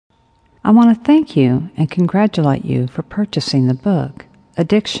I want to thank you and congratulate you for purchasing the book,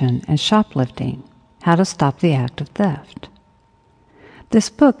 Addiction and Shoplifting: How to Stop the Act of Theft.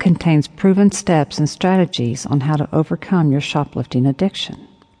 This book contains proven steps and strategies on how to overcome your shoplifting addiction.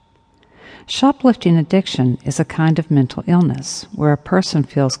 Shoplifting addiction is a kind of mental illness where a person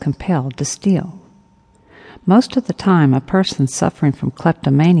feels compelled to steal. Most of the time, a person suffering from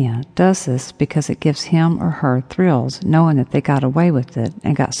kleptomania does this because it gives him or her thrills knowing that they got away with it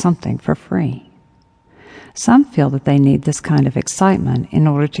and got something for free. Some feel that they need this kind of excitement in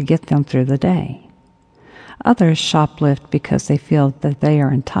order to get them through the day. Others shoplift because they feel that they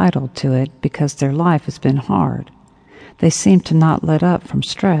are entitled to it because their life has been hard. They seem to not let up from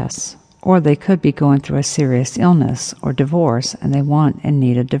stress, or they could be going through a serious illness or divorce and they want and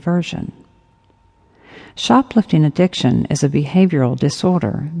need a diversion. Shoplifting addiction is a behavioral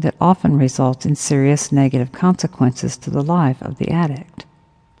disorder that often results in serious negative consequences to the life of the addict.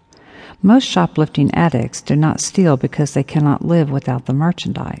 Most shoplifting addicts do not steal because they cannot live without the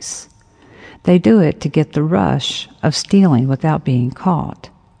merchandise. They do it to get the rush of stealing without being caught.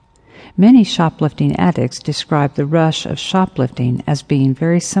 Many shoplifting addicts describe the rush of shoplifting as being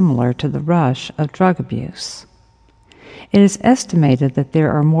very similar to the rush of drug abuse. It is estimated that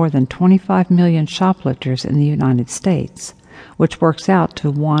there are more than 25 million shoplifters in the United States, which works out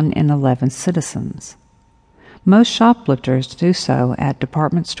to 1 in 11 citizens. Most shoplifters do so at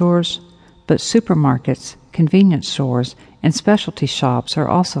department stores, but supermarkets, convenience stores, and specialty shops are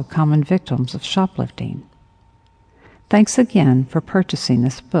also common victims of shoplifting. Thanks again for purchasing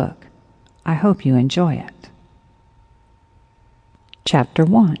this book. I hope you enjoy it. Chapter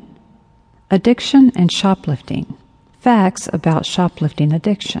 1: Addiction and Shoplifting. Facts about shoplifting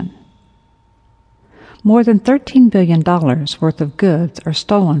addiction. More than $13 billion worth of goods are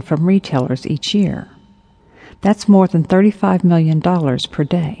stolen from retailers each year. That's more than $35 million per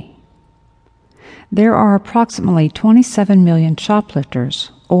day. There are approximately 27 million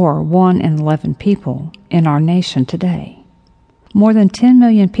shoplifters, or 1 in 11 people, in our nation today. More than 10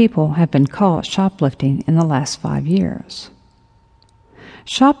 million people have been caught shoplifting in the last 5 years.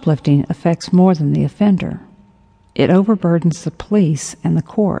 Shoplifting affects more than the offender. It overburdens the police and the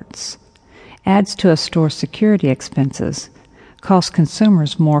courts, adds to a store's security expenses, costs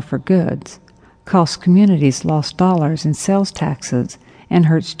consumers more for goods, costs communities lost dollars in sales taxes, and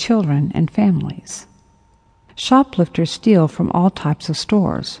hurts children and families. Shoplifters steal from all types of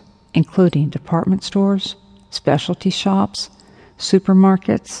stores, including department stores, specialty shops,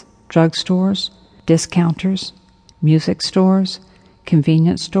 supermarkets, drugstores, discounters, music stores,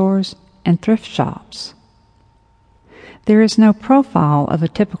 convenience stores, and thrift shops. There is no profile of a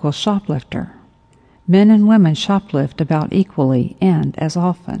typical shoplifter. Men and women shoplift about equally and as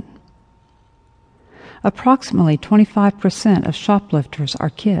often. Approximately 25% of shoplifters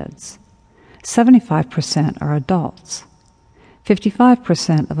are kids. 75% are adults.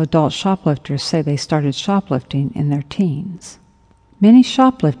 55% of adult shoplifters say they started shoplifting in their teens. Many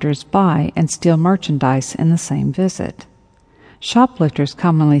shoplifters buy and steal merchandise in the same visit. Shoplifters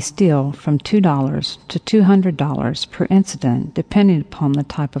commonly steal from $2 to $200 per incident depending upon the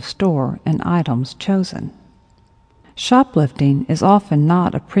type of store and items chosen. Shoplifting is often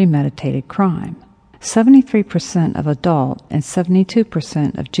not a premeditated crime. 73% of adult and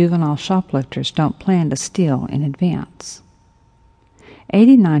 72% of juvenile shoplifters don't plan to steal in advance.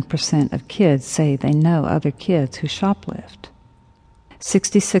 89% of kids say they know other kids who shoplift.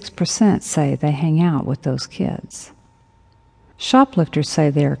 66% say they hang out with those kids. Shoplifters say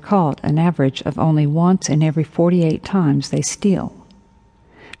they are caught an average of only once in every 48 times they steal.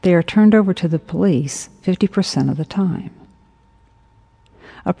 They are turned over to the police 50% of the time.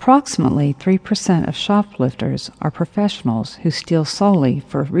 Approximately 3% of shoplifters are professionals who steal solely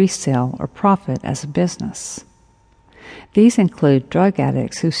for resale or profit as a business. These include drug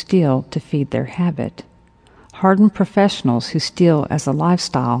addicts who steal to feed their habit, hardened professionals who steal as a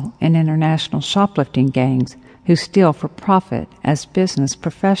lifestyle, and international shoplifting gangs who steal for profit as business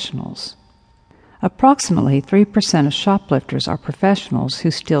professionals. Approximately 3% of shoplifters are professionals who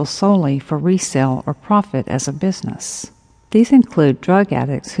steal solely for resale or profit as a business. These include drug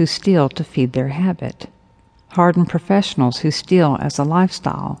addicts who steal to feed their habit, hardened professionals who steal as a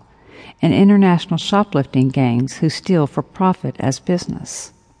lifestyle, and international shoplifting gangs who steal for profit as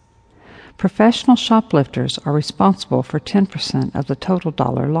business. Professional shoplifters are responsible for 10% of the total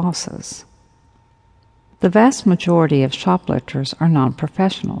dollar losses. The vast majority of shoplifters are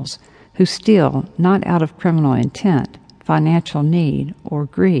non-professionals who steal not out of criminal intent, financial need, or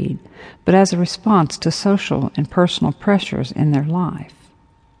greed, but as a response to social and personal pressures in their life.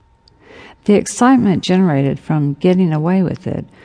 The excitement generated from getting away with it